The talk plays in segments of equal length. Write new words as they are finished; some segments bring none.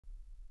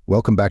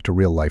Welcome back to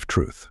Real Life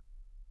Truth.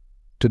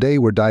 Today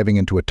we're diving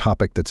into a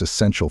topic that's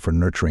essential for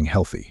nurturing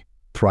healthy,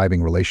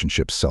 thriving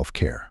relationships: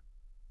 self-care.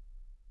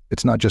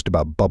 It's not just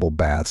about bubble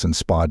baths and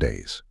spa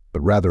days,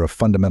 but rather a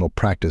fundamental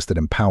practice that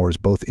empowers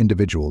both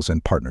individuals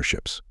and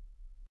partnerships.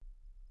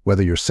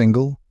 Whether you're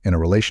single, in a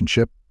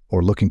relationship,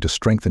 or looking to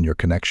strengthen your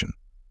connection,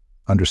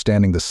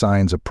 understanding the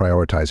signs of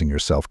prioritizing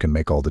yourself can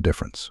make all the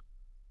difference.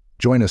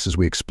 Join us as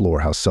we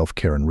explore how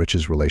self-care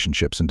enriches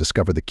relationships and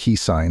discover the key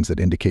signs that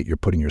indicate you're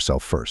putting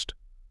yourself first.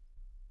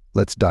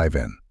 Let's dive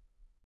in.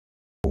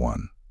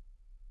 1.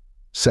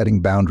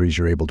 Setting boundaries.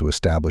 You're able to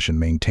establish and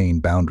maintain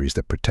boundaries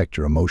that protect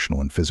your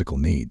emotional and physical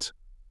needs.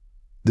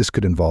 This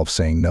could involve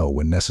saying no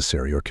when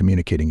necessary or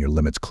communicating your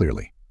limits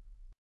clearly.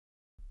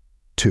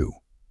 2.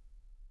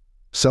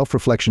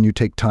 Self-reflection. You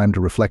take time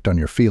to reflect on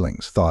your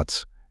feelings,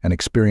 thoughts, and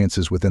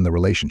experiences within the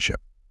relationship.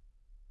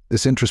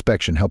 This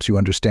introspection helps you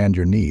understand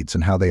your needs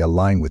and how they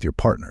align with your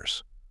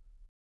partner's.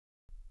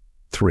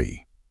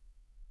 3.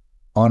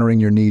 Honoring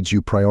your needs.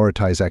 You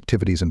prioritize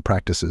activities and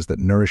practices that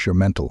nourish your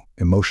mental,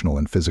 emotional,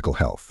 and physical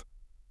health.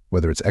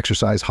 Whether it's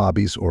exercise,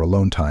 hobbies, or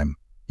alone time,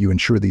 you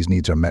ensure these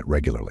needs are met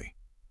regularly.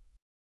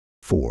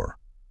 4.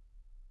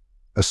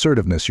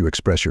 Assertiveness. You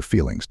express your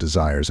feelings,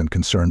 desires, and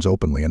concerns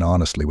openly and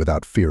honestly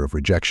without fear of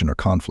rejection or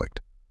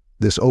conflict.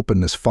 This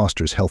openness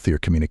fosters healthier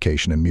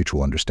communication and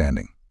mutual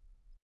understanding.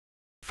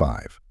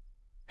 5.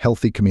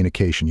 Healthy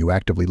communication. You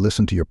actively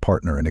listen to your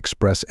partner and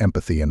express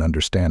empathy and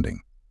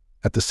understanding.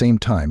 At the same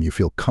time, you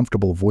feel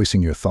comfortable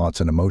voicing your thoughts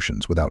and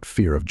emotions without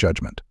fear of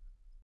judgment.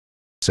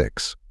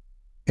 6.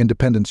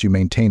 Independence. You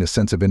maintain a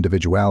sense of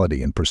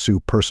individuality and pursue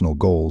personal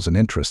goals and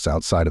interests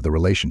outside of the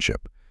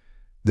relationship.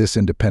 This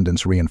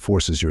independence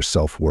reinforces your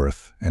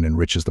self-worth and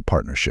enriches the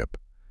partnership.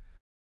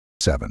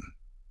 7.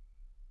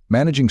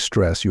 Managing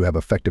stress. You have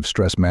effective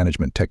stress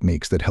management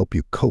techniques that help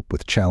you cope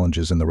with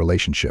challenges in the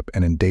relationship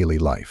and in daily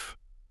life.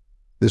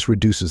 This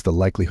reduces the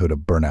likelihood of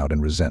burnout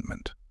and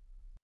resentment.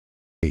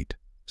 8.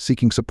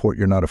 Seeking support.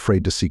 You're not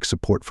afraid to seek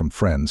support from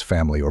friends,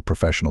 family, or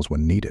professionals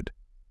when needed.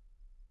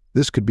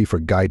 This could be for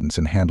guidance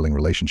in handling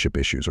relationship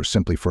issues or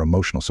simply for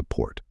emotional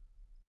support.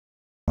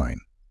 9.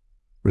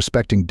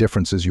 Respecting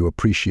differences. You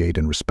appreciate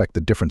and respect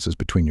the differences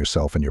between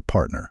yourself and your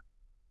partner.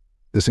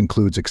 This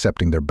includes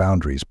accepting their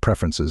boundaries,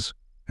 preferences,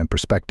 and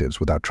perspectives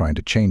without trying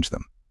to change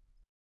them.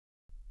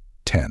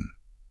 10.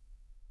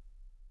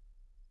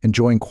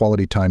 Enjoying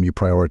quality time. You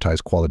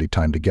prioritize quality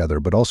time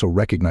together, but also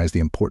recognize the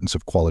importance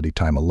of quality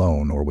time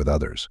alone or with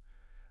others.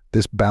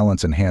 This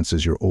balance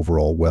enhances your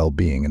overall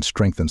well-being and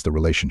strengthens the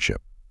relationship.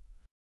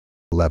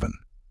 11.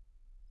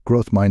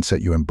 Growth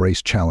mindset. You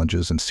embrace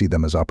challenges and see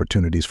them as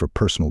opportunities for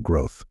personal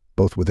growth,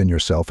 both within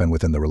yourself and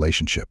within the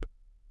relationship.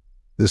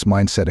 This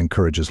mindset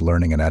encourages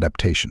learning and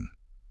adaptation.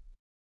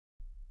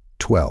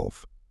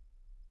 12.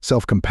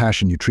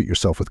 Self-compassion. You treat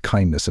yourself with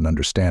kindness and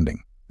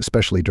understanding,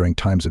 especially during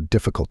times of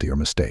difficulty or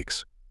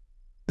mistakes.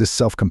 This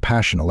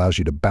self-compassion allows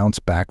you to bounce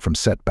back from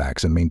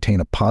setbacks and maintain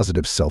a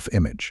positive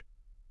self-image.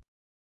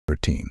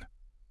 13.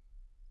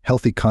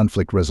 Healthy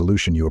conflict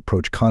resolution. You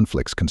approach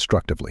conflicts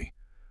constructively,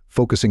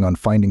 focusing on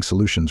finding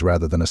solutions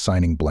rather than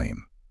assigning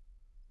blame.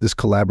 This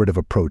collaborative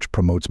approach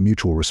promotes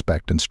mutual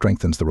respect and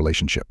strengthens the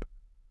relationship.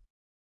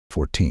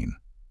 14.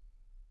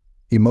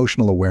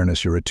 Emotional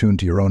awareness. You're attuned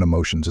to your own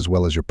emotions as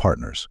well as your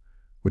partner's,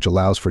 which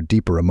allows for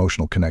deeper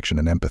emotional connection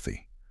and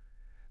empathy.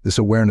 This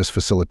awareness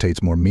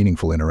facilitates more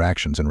meaningful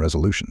interactions and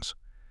resolutions.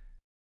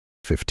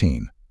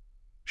 15.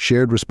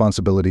 Shared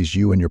responsibilities.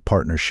 You and your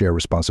partner share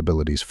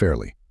responsibilities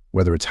fairly,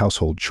 whether it's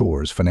household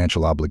chores,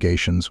 financial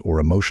obligations, or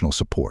emotional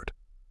support.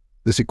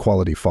 This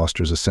equality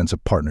fosters a sense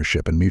of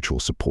partnership and mutual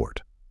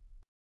support.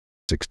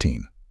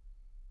 16.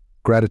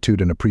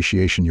 Gratitude and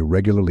appreciation. You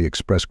regularly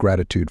express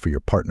gratitude for your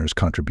partner's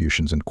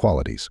contributions and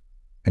qualities,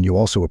 and you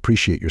also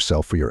appreciate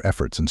yourself for your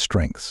efforts and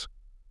strengths.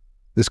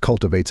 This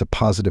cultivates a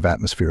positive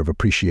atmosphere of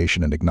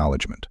appreciation and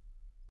acknowledgement.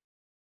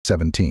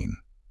 17.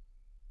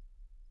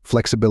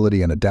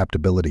 Flexibility and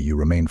adaptability. You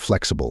remain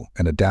flexible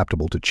and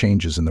adaptable to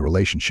changes in the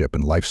relationship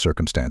and life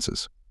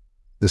circumstances.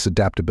 This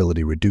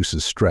adaptability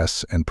reduces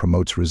stress and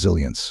promotes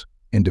resilience,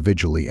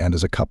 individually and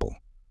as a couple.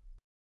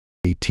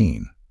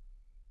 18.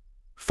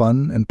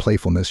 Fun and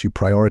playfulness. You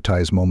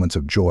prioritize moments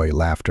of joy,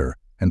 laughter,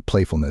 and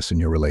playfulness in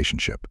your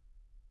relationship.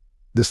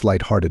 This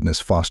lightheartedness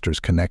fosters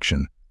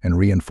connection and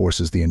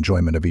reinforces the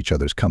enjoyment of each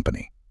other's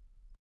company.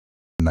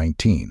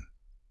 19.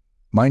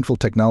 Mindful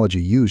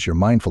technology. You're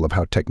mindful of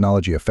how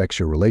technology affects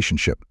your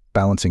relationship,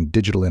 balancing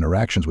digital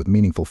interactions with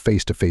meaningful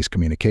face-to-face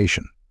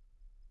communication.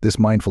 This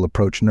mindful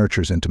approach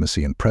nurtures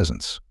intimacy and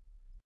presence.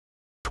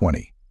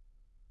 20.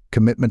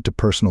 Commitment to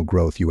personal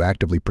growth. You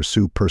actively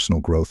pursue personal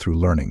growth through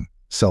learning,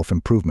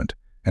 self-improvement,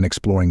 and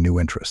exploring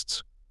new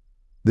interests.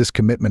 This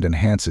commitment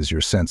enhances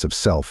your sense of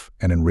self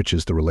and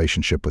enriches the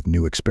relationship with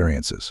new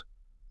experiences.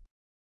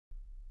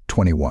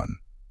 21.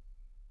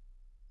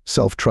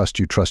 Self-trust.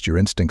 You trust your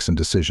instincts and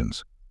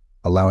decisions,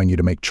 allowing you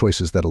to make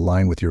choices that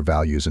align with your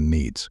values and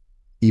needs,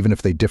 even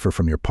if they differ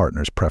from your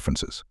partner's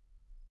preferences.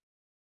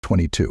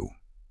 22.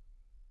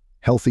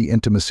 Healthy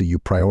intimacy. You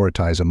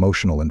prioritize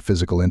emotional and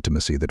physical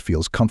intimacy that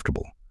feels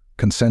comfortable,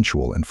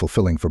 consensual, and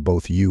fulfilling for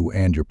both you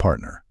and your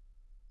partner.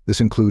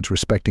 This includes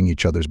respecting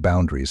each other's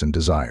boundaries and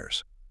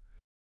desires.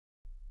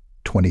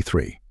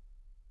 23.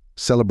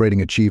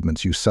 Celebrating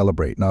achievements. You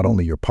celebrate not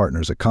only your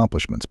partner's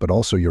accomplishments but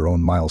also your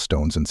own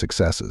milestones and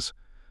successes,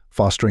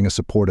 fostering a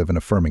supportive and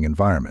affirming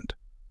environment.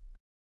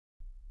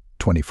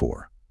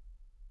 24.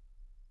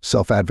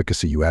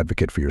 Self-advocacy. You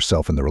advocate for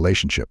yourself in the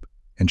relationship,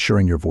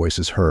 ensuring your voice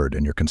is heard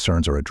and your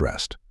concerns are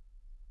addressed.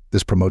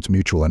 This promotes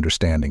mutual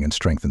understanding and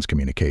strengthens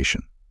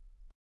communication.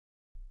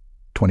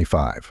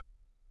 25.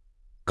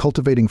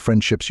 Cultivating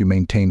friendships. You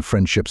maintain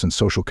friendships and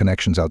social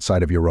connections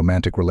outside of your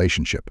romantic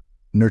relationship,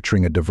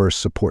 nurturing a diverse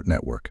support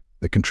network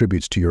that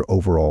contributes to your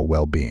overall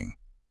well-being.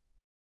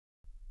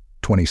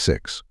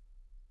 26.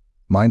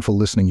 Mindful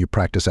listening. You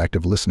practice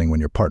active listening when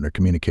your partner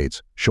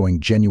communicates, showing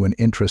genuine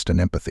interest and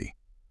empathy.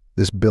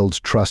 This builds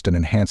trust and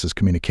enhances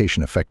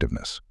communication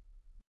effectiveness.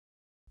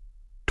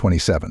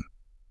 27.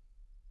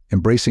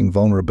 Embracing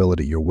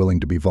vulnerability. You're willing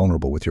to be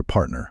vulnerable with your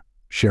partner,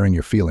 sharing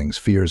your feelings,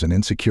 fears, and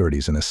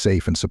insecurities in a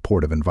safe and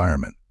supportive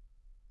environment.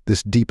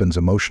 This deepens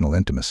emotional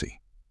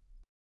intimacy.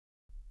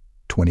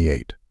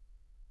 28.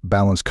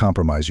 Balanced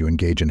compromise. You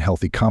engage in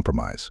healthy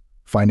compromise,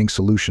 finding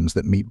solutions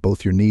that meet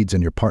both your needs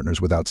and your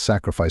partner's without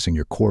sacrificing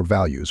your core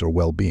values or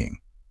well-being.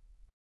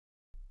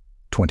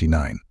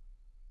 29.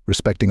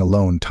 Respecting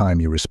alone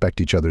time. You respect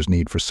each other's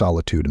need for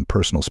solitude and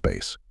personal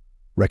space,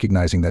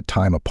 recognizing that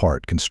time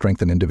apart can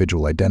strengthen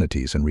individual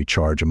identities and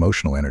recharge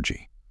emotional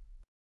energy.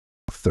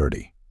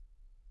 30.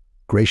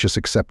 Gracious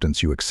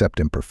acceptance. You accept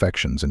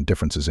imperfections and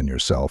differences in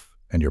yourself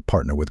and your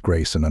partner with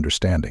grace and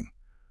understanding,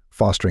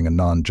 fostering a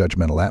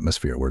non-judgmental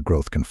atmosphere where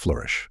growth can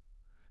flourish.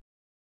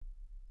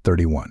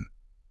 31.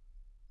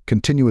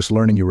 Continuous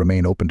learning. You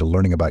remain open to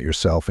learning about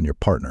yourself and your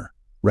partner,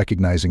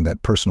 recognizing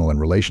that personal and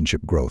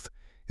relationship growth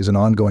is an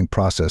ongoing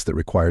process that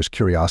requires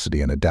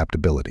curiosity and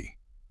adaptability.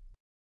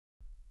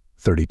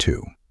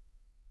 32.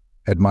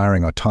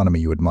 Admiring autonomy.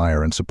 You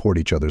admire and support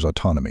each other's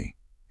autonomy,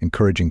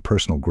 encouraging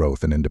personal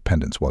growth and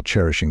independence while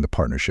cherishing the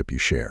partnership you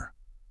share.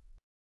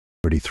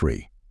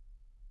 33.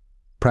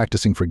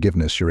 Practicing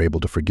forgiveness. You're able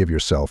to forgive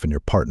yourself and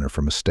your partner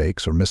for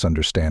mistakes or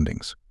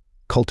misunderstandings,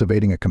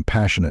 cultivating a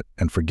compassionate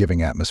and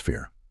forgiving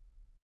atmosphere.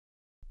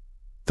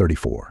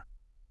 34.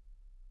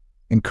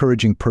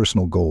 Encouraging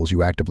personal goals.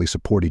 You actively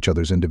support each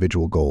other's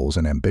individual goals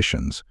and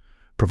ambitions,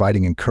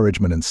 providing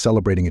encouragement and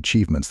celebrating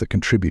achievements that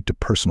contribute to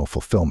personal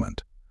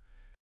fulfillment.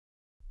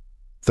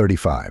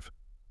 35.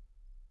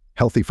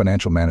 Healthy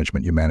financial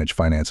management. You manage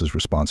finances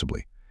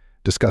responsibly,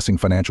 discussing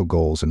financial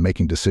goals and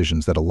making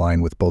decisions that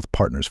align with both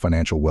partners'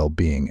 financial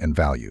well-being and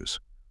values.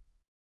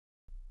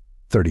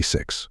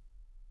 36.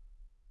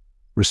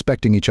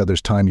 Respecting each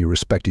other's time. You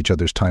respect each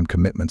other's time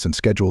commitments and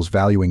schedules,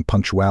 valuing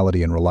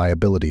punctuality and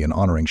reliability and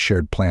honoring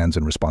shared plans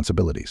and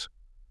responsibilities.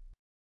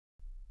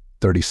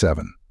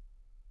 37.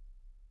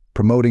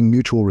 Promoting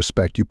mutual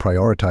respect. You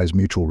prioritize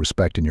mutual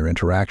respect in your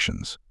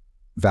interactions,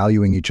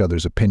 valuing each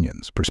other's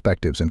opinions,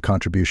 perspectives, and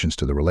contributions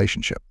to the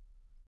relationship.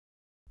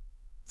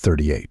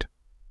 38.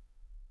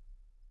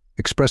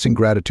 Expressing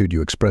gratitude.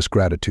 You express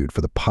gratitude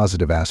for the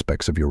positive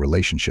aspects of your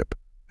relationship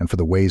and for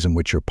the ways in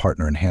which your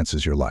partner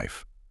enhances your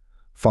life,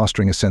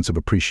 fostering a sense of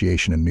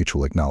appreciation and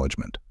mutual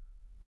acknowledgement.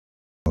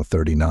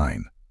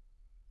 39.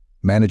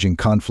 Managing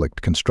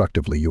conflict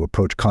constructively. You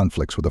approach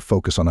conflicts with a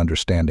focus on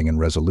understanding and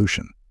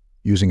resolution,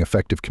 using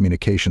effective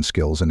communication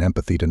skills and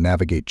empathy to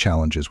navigate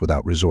challenges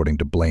without resorting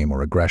to blame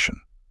or aggression.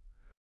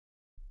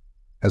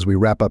 As we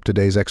wrap up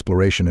today's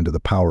exploration into the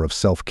power of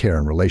self-care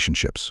in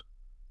relationships,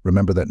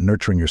 remember that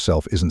nurturing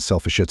yourself isn't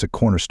selfish. It's a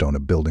cornerstone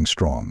of building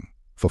strong,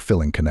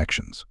 fulfilling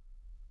connections.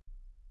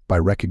 By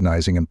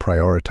recognizing and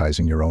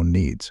prioritizing your own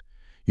needs,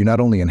 you not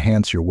only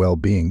enhance your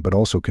well-being but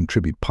also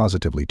contribute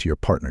positively to your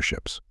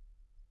partnerships.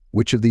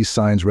 Which of these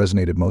signs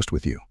resonated most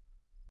with you?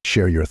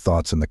 Share your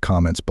thoughts in the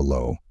comments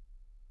below.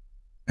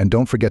 And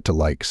don't forget to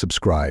like,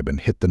 subscribe, and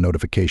hit the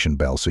notification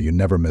bell so you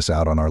never miss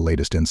out on our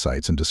latest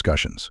insights and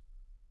discussions.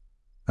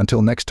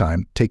 Until next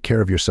time, take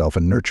care of yourself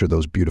and nurture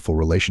those beautiful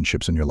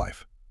relationships in your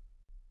life.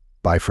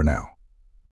 Bye for now.